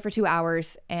 we sit there for 2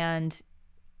 hours and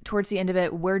towards the end of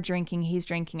it, we're drinking, he's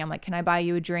drinking. I'm like, can I buy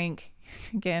you a drink?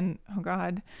 Again, oh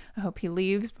God, I hope he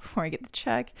leaves before I get the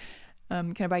check.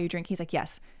 Can I buy you a drink? He's like,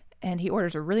 yes. And he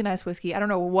orders a really nice whiskey. I don't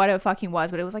know what it fucking was,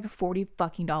 but it was like $40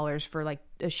 fucking for like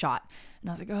a shot. And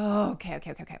I was like, oh, okay.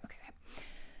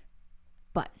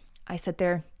 But I sit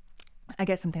there, I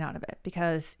get something out of it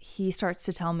because he starts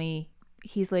to tell me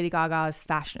he's Lady Gaga's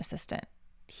fashion assistant.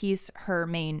 He's her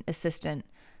main assistant,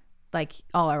 like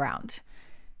all around.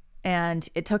 And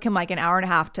it took him like an hour and a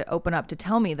half to open up to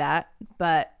tell me that.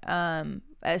 But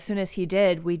as soon as he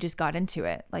did, we just got into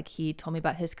it. Like he told me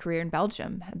about his career in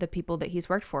Belgium, the people that he's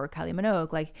worked for, Kylie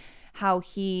Minogue, like how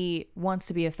he wants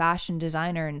to be a fashion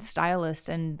designer and stylist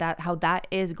and how that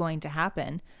is going to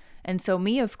happen. And so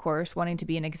me, of course, wanting to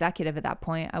be an executive at that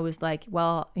point, I was like,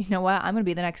 well, you know what? I'm going to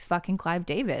be the next fucking Clive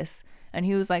Davis. And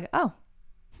he was like, oh,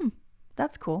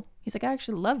 that's cool. He's like, I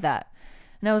actually love that.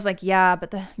 And I was like, yeah, but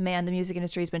the music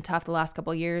industry has been tough the last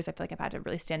couple of years. I feel like I've had to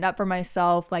really stand up for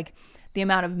myself. Like the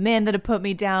amount of men that have put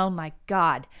me down, my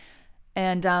God.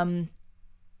 And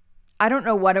I don't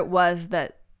know what it was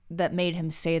that made him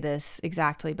say this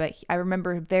exactly, but I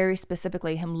remember very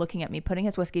specifically him looking at me, putting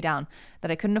his whiskey down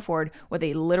that I couldn't afford with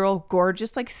a literal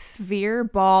gorgeous like sphere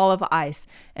ball of ice.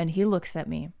 And he looks at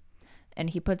me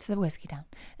and he puts the whiskey down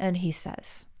and he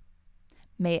says,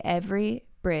 may every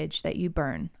bridge that you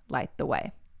burn light the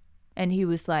way. And he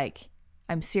was like,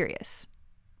 I'm serious.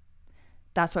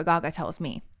 That's what Gaga tells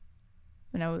me.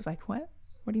 And I was like, what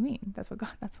do you mean? That's what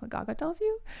Gaga tells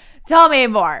you? Tell me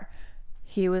more.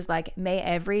 He was like, may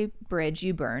every bridge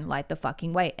you burn light the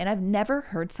fucking way. And I've never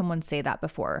heard someone say that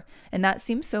before. And that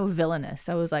seems so villainous.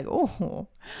 I was like, oh,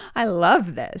 I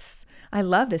love this.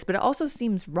 But it also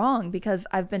seems wrong because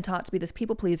I've been taught to be this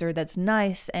people pleaser that's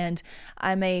nice. And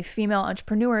I'm a female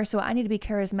entrepreneur. So I need to be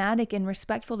charismatic and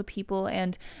respectful to people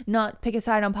and not pick a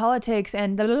side on politics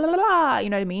and blah, blah, blah, blah. You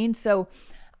know what I mean? So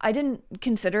I didn't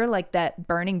consider like that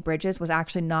burning bridges was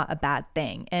actually not a bad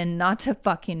thing. And not to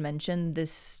fucking mention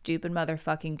this stupid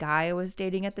motherfucking guy I was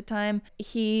dating at the time.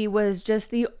 He was just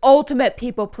the ultimate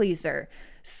people pleaser.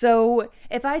 So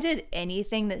if I did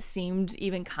anything that seemed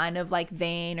even kind of like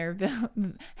vain or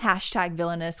hashtag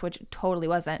villainous, which it totally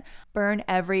wasn't, burn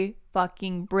every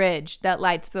fucking bridge that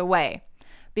lights the way.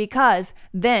 Because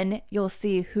then you'll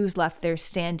see who's left there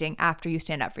standing after you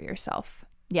stand up for yourself.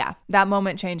 Yeah, that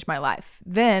moment changed my life.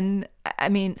 Then, I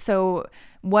mean, so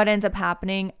what ends up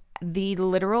happening, the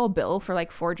literal bill for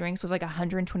like 4 drinks was like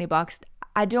 $120.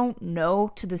 I don't know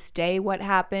to this day what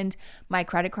happened. My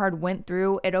credit card went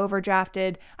through, it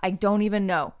overdrafted. I don't even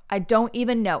know. I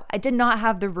did not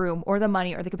have the room or the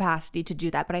money or the capacity to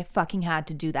do that, but I fucking had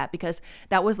to do that because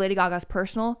that was Lady Gaga's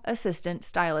personal assistant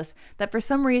stylist that for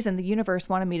some reason the universe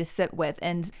wanted me to sit with.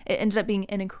 And it ended up being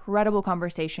an incredible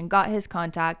conversation. Got his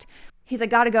contact. He's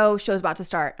like, gotta go, show's about to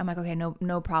start. I'm like, okay,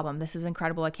 no problem. This is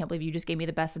incredible. I can't believe you just gave me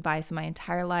the best advice in my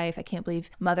entire life. I can't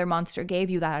believe Mother Monster gave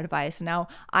you that advice. And now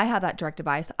I have that direct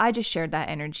advice. I just shared that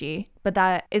energy, but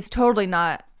that is totally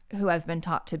not who I've been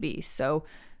taught to be. So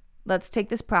let's take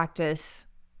this practice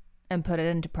and put it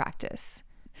into practice.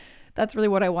 That's really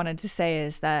what I wanted to say,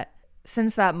 is that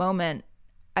since that moment,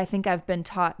 I think I've been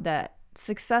taught that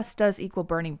success does equal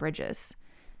burning bridges.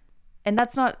 And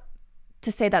that's not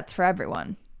to say that's for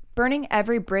everyone. Burning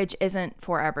every bridge isn't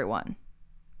for everyone,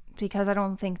 because I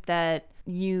don't think that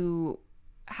you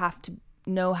have to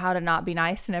know how to not be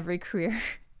nice in every career.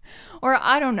 Or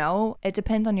I don't know. It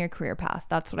depends on your career path.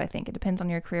 That's what I think. It depends on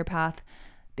your career path,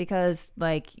 because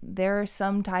like there are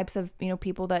some types of,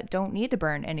 people that don't need to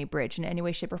burn any bridge in any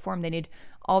way, shape, or form. They need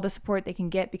all the support they can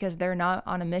get because they're not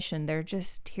on a mission. They're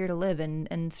just here to live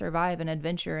and survive and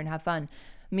adventure and have fun.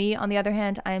 Me, on the other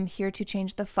hand, I am here to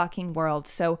change the fucking world.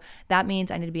 So that means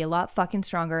I need to be a lot fucking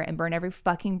stronger and burn every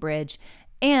fucking bridge.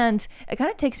 And it kind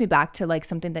of takes me back to like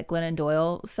something that Glennon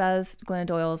Doyle says. Glennon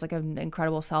Doyle is like an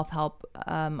incredible self-help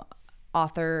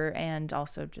author and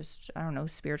also just, I don't know,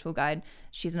 spiritual guide.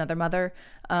 She's another mother.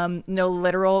 No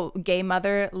literal gay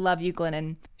mother. Love you,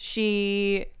 Glennon.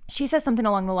 She says something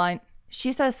along the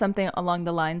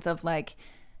lines of like,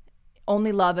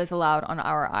 only love is allowed on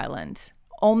our island.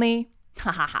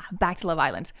 Back to Love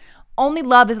Island. Only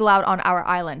love is allowed on our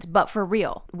island, but for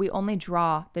real, we only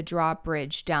draw the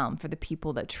drawbridge down for the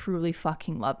people that truly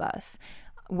fucking love us.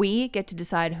 We get to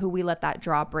decide who we let that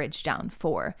drawbridge down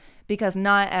for, because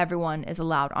not everyone is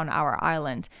allowed on our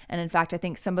island. And in fact, I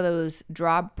think some of those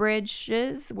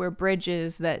drawbridges were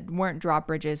bridges that weren't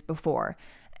drawbridges before.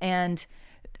 And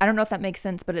I don't know if that makes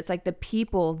sense, but it's like the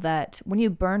people that when you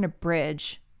burn a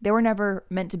bridge, they were never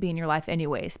meant to be in your life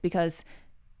anyways, because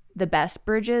the best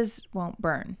bridges won't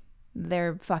burn.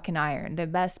 They're fucking iron. The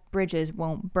best bridges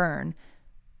won't burn.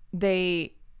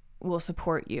 They will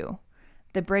support you.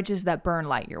 The bridges that burn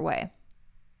light your way.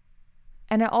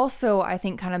 And it also, I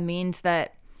think, kind of means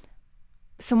that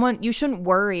you shouldn't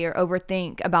worry or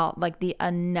overthink about like the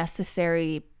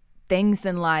unnecessary things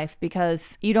in life,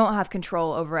 because you don't have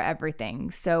control over everything.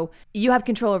 So you have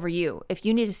control over you. If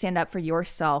you need to stand up for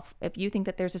yourself, if you think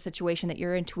that there's a situation that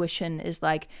your intuition is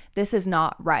like, this is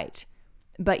not right,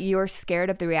 but you're scared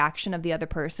of the reaction of the other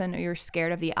person, or you're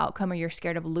scared of the outcome, or you're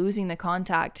scared of losing the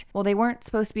contact, well, they weren't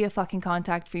supposed to be a fucking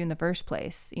contact for you in the first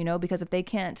place, because if they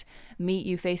can't meet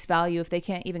you face value, if they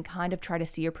can't even kind of try to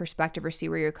see your perspective or see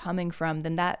where you're coming from,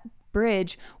 then that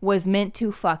bridge was meant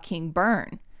to fucking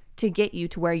burn to get you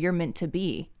to where you're meant to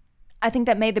be. I think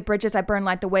that may the bridges I burn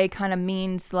light the way kind of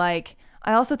means like,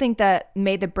 I also think that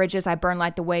may the bridges I burn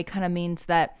light the way kind of means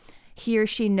that he or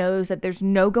she knows that there's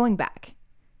no going back.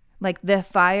 Like the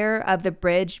fire of the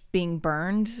bridge being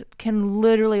burned can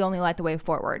literally only light the way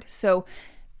forward. So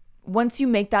once you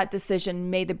make that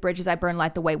decision, may the bridges I burn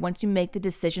light the way. Once you make the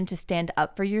decision to stand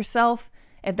up for yourself,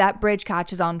 if that bridge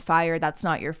catches on fire, that's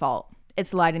not your fault.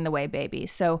 It's lighting the way, baby.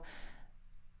 So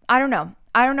I don't know.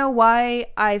 I don't know why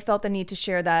I felt the need to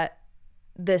share that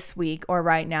this week or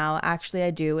right now. Actually,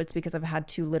 I do. It's because I've had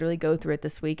to literally go through it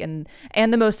this week. And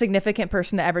the most significant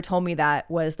person that ever told me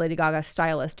that was Lady Gaga's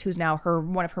stylist, who's now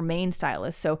one of her main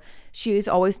stylists. So she's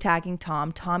always tagging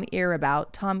Tom Earebout,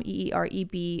 Tom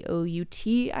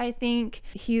Erebot, I think.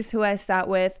 He's who I sat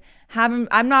with.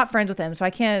 I'm not friends with him, so I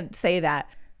can't say that.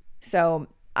 So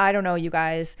I don't know, you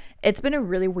guys. It's been a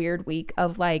really weird week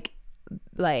of like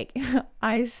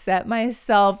I set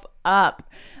myself up.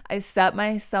 And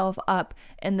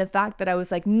the fact that I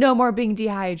was like, no more being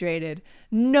dehydrated,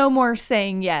 no more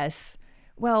saying yes.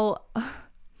 Well,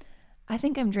 I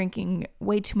think I'm drinking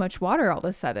way too much water all of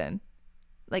a sudden.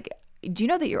 Like, do you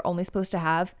know that you're only supposed to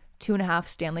have 2.5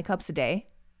 Stanley cups a day?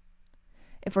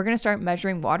 If we're going to start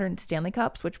measuring water in Stanley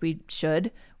cups, which we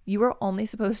should, you are only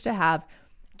supposed to have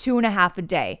 2.5 a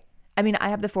day. I mean, I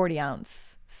have the 40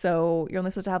 ounce. So you're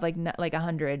only supposed to have like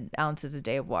 100 ounces a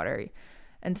day of water.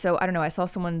 And so I don't know, I saw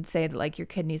someone say that like your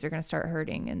kidneys are going to start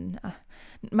hurting, and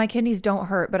my kidneys don't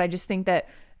hurt, but I just think that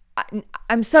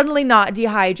I'm suddenly not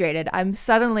dehydrated. I'm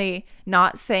suddenly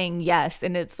not saying yes.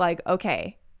 And it's like,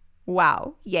 okay,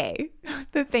 wow, yay.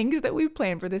 The things that we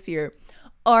planned for this year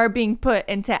are being put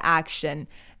into action.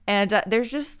 And there's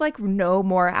just like no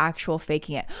more actual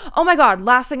faking it. Oh my God,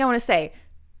 last thing I want to say.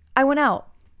 I went out.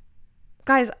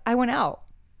 Guys, I went out.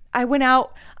 I went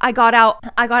out. I got out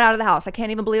of the house. I can't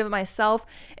even believe it myself.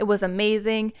 It was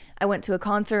amazing. I went to a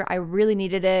concert. I really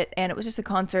needed it. And it was just a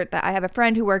concert that I have a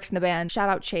friend who works in the band. Shout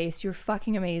out Chase. You're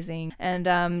fucking amazing.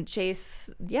 And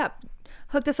Chase, yeah,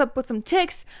 hooked us up with some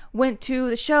ticks, went to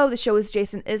the show. The show was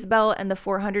Jason Isbell and the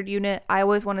 400 unit. I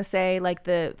always want to say like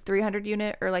the 300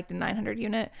 unit or like the 900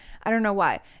 unit. I don't know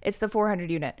why. It's the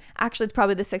 400 unit. Actually, it's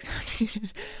probably the 600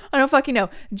 unit. I don't fucking know.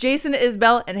 Jason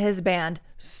Isbell and his band.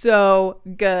 So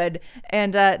good.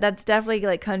 And that's definitely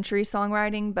like country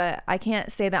songwriting, but I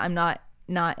can't say that I'm not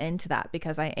into that,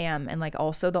 because I am. And like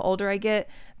also the older I get,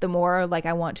 the more like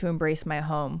I want to embrace my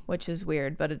home, which is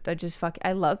weird, but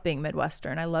I love being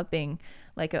Midwestern. I love being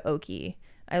like a Okie.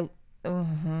 Hold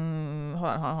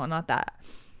on, not that.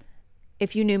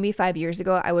 If you knew me 5 years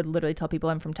ago, I would literally tell people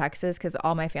I'm from Texas, because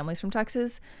all my family's from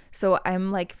Texas. So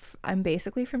I'm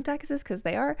basically from Texas because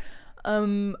they are.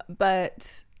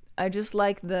 But I just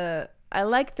like the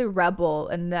rebel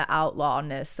and the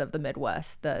outlawness of the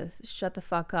Midwest. The shut the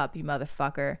fuck up, you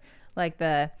motherfucker. Like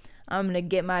the I'm gonna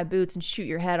get my boots and shoot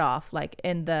your head off, like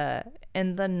in the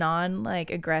non like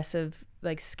aggressive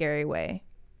like scary way,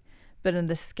 but in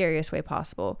the scariest way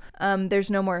possible.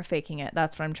 There's no more faking it.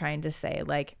 That's what I'm trying to say.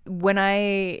 Like when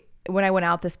I went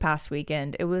out this past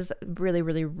weekend, it was really,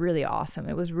 really, really awesome.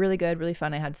 It was really good, really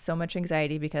fun. I had so much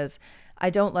anxiety because I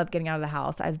don't love getting out of the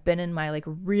house. I've been in my like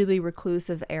really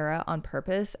reclusive era on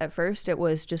purpose. At first it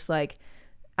was just like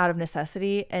out of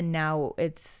necessity, and now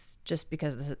it's just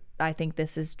because I think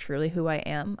this is truly who I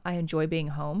am. I enjoy being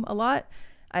home a lot.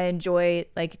 I enjoy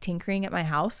like tinkering at my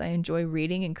house. I enjoy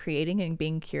reading and creating and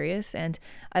being curious, and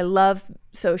I love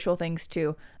social things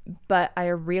too. But I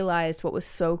realized what was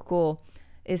so cool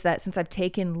is that since I've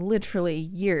taken literally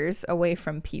years away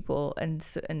from people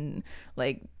and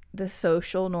like the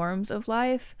social norms of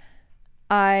life,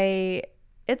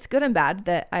 it's good and bad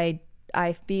that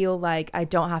I feel like I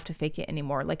don't have to fake it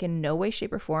anymore. Like in no way,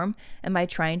 shape, or form am I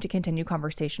trying to continue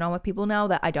conversation on with people now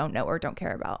that I don't know or don't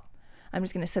care about. I'm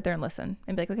just going to sit there and listen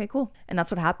and be like, okay, cool. And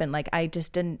that's what happened. Like I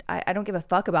just didn't, I don't give a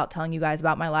fuck about telling you guys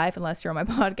about my life unless you're on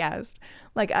my podcast.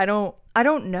 Like I don't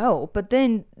know. But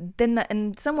then that,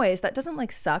 in some ways that doesn't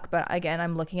like suck. But again,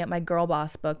 I'm looking at my Girl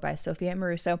Boss book by Sophia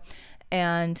Maruso,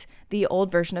 and the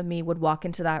old version of me would walk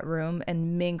into that room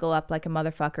and mingle up like a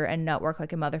motherfucker and network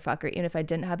like a motherfucker, even if I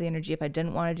didn't have the energy, if I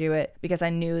didn't want to do it, because I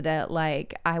knew that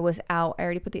like I was out. I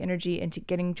already put the energy into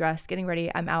getting dressed, getting ready.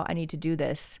 I'm out. I need to do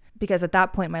this, because at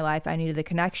that point in my life, I needed the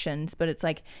connections. But it's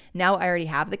like now I already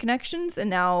have the connections, and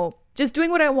now just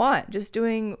doing what I want,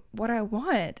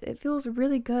 it feels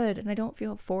really good, and I don't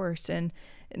feel forced. And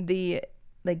the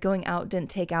like going out didn't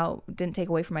take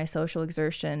away from my social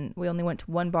exertion. We only went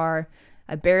to one bar.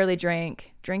 I barely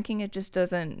drank. Drinking, it just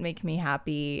doesn't make me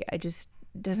happy. It just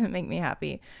doesn't make me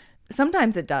happy.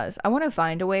 Sometimes it does. I want to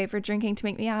find a way for drinking to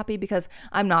make me happy, because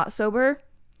I'm not sober.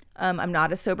 I'm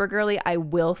not a sober girly. I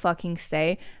will fucking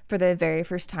say, for the very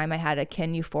first time I had a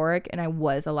Kin euphoric, and I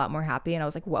was a lot more happy, and I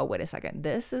was like, whoa, wait a second.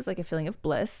 This is like a feeling of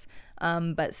bliss.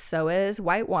 But so is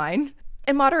white wine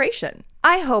in moderation.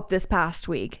 I hope this past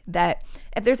week that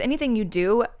if there's anything you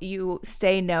do, you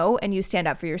say no and you stand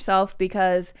up for yourself,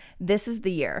 because this is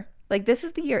the year. Like this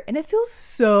is the year, and it feels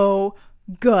so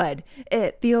good.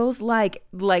 It feels like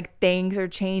things are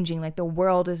changing, like the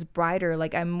world is brighter,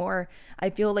 like I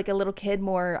feel like a little kid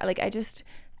more, like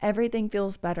everything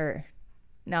feels better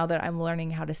now that I'm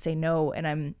learning how to say no.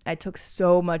 And I took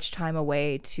so much time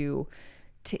away to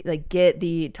like get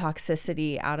the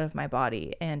toxicity out of my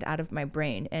body and out of my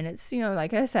brain. And it's,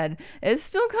 like I said, it's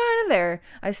still kind of there.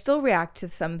 I still react to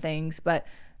some things, but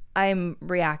I'm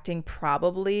reacting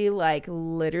probably like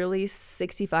literally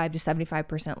 65 to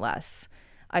 75% less.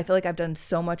 I feel like I've done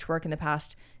so much work in the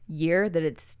past year that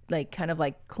it's like kind of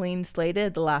like clean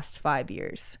slated the last 5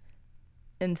 years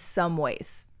in some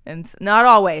ways, and not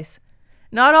always.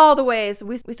 Not all the ways.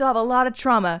 We still have a lot of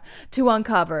trauma to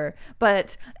uncover.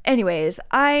 But anyways,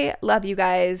 I love you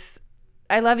guys.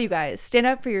 Stand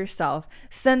up for yourself.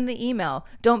 Send the email.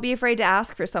 Don't be afraid to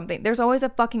ask for something. There's always a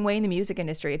fucking way in the music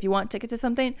industry. If you want tickets to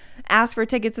something, ask for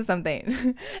tickets to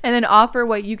something. And then offer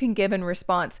what you can give in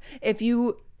response. If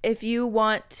you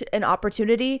want an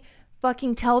opportunity,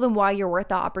 fucking tell them why you're worth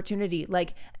the opportunity.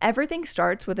 Like everything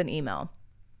starts with an email.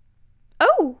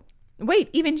 Oh, Wait,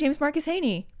 even James Marcus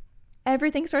Haney.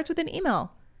 Everything starts with an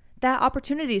email. That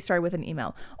opportunity started with an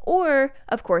email. Or,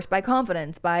 of course, by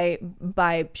confidence, by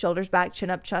shoulders back, chin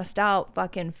up, chest out,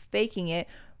 fucking faking it,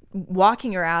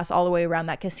 walking your ass all the way around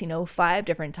that casino 5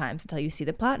 different times until you see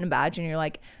the platinum badge and you're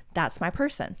like, that's my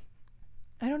person.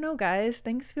 I don't know, guys.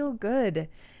 Things feel good.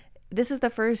 This is the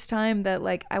first time that,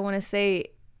 like, I want to say,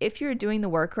 if you're doing the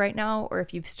work right now, or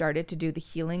if you've started to do the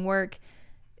healing work,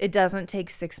 it doesn't take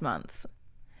 6 months.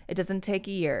 It doesn't take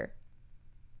a year.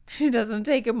 It doesn't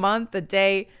take a month, a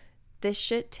day. This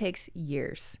shit takes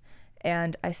years.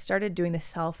 And I started doing the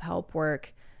self-help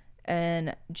work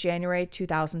in January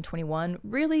 2021,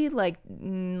 really like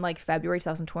February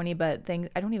 2020, but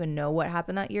I don't even know what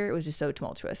happened that year. It was just so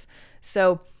tumultuous.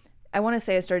 So I want to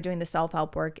say I started doing the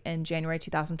self-help work in January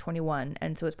 2021.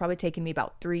 And so it's probably taken me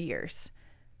about 3 years,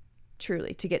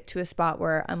 truly, to get to a spot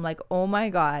where I'm like, oh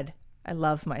my God, I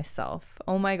love myself.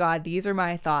 Oh my God, these are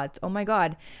my thoughts. Oh my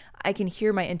God, I can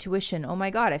hear my intuition. Oh my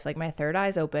God, I feel like my third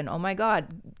eye's open. Oh my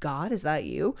God, God, is that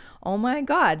you? Oh my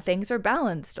God, things are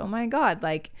balanced. Oh my God,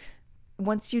 like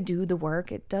once you do the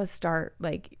work, it does start,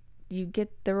 like you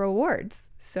get the rewards.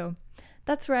 So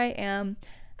that's where I am.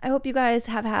 I hope you guys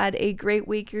have had a great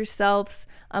week yourselves.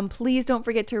 Please don't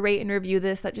forget to rate and review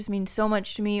this. That just means so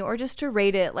much to me. Or just to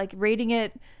rate it. Like rating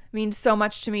it means so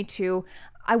much to me too.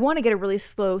 I want to get a really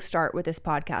slow start with this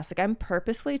podcast. Like I'm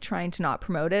purposely trying to not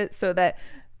promote it so that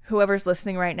whoever's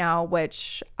listening right now,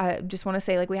 which I just want to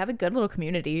say, like, we have a good little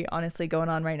community, honestly, going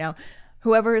on right now.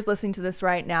 Whoever is listening to this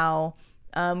right now,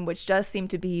 which does seem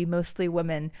to be mostly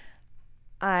women,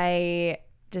 I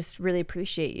just really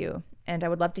appreciate you. And I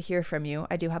would love to hear from you.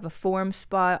 I do have a form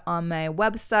spot on my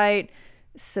website,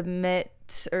 submit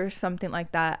or something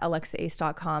like that,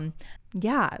 alexaace.com.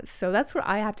 Yeah, so that's what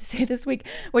I have to say this week,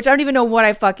 which I don't even know what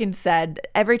I fucking said.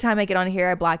 Every time I get on here,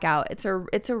 I black out. It's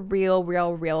a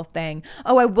real thing.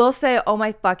 Oh, I will say, oh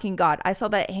my fucking God, I saw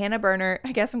that Hannah Berner.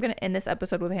 I guess I'm going to end this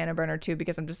episode with Hannah Berner too,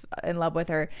 because I'm just in love with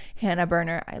her. Hannah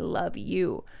Berner, I love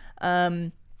you.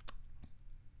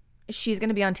 She's going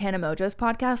to be on Tana Mojo's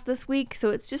podcast this week. So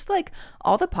it's just like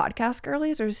all the podcast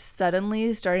girlies are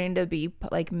suddenly starting to be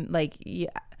yeah,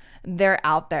 they're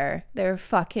out there. They're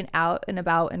fucking out and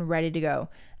about and ready to go.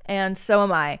 And so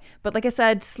am I. But like I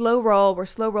said, slow roll. We're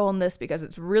slow rolling this because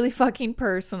it's really fucking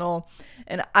personal.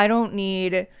 And I don't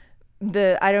need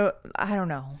I don't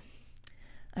know.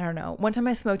 One time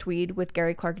I smoked weed with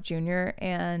Gary Clark Jr.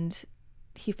 and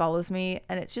he follows me.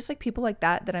 And it's just like people like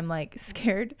that I'm like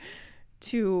scared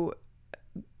to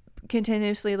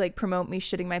continuously like promote me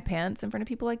shitting my pants in front of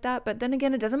people like that. But then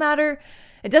again, it doesn't matter.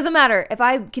 If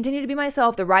I continue to be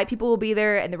myself, the right people will be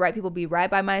there and the right people will be right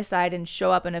by my side and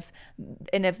show up. And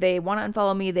if they want to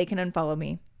unfollow me, they can unfollow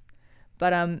me.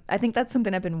 But I think that's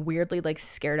something I've been weirdly like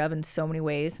scared of in so many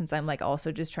ways, since I'm like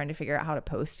also just trying to figure out how to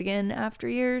post again after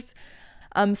years.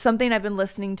 Something I've been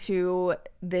listening to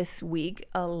this week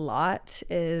a lot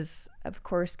is, of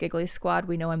course, Giggly Squad.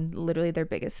 We know I'm literally their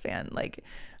biggest fan. Like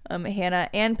Hannah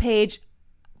and Paige.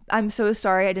 I'm so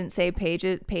sorry I didn't say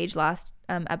Paige last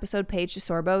episode. Paige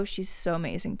DeSorbo. She's so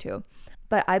amazing too.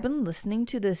 But I've been listening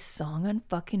to this song on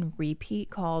fucking repeat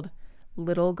called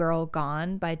Little Girl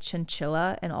Gone by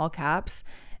Chinchilla in all caps.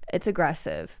 It's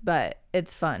aggressive, but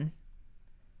it's fun.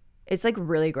 It's like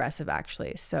really aggressive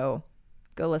actually. So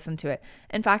go listen to it.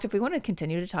 In fact, if we want to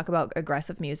continue to talk about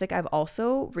aggressive music, I've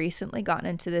also recently gotten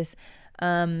into this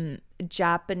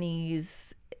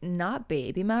Japanese, not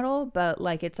baby metal, but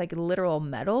like it's like literal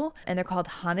metal, and they're called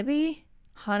Hanabi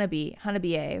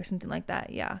or something like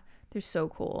that. Yeah, they're so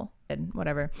cool. And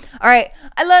whatever. All right,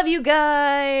 I love you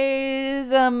guys.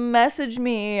 Message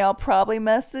me. I'll probably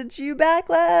message you back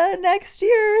next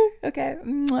year. Okay,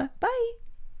 bye.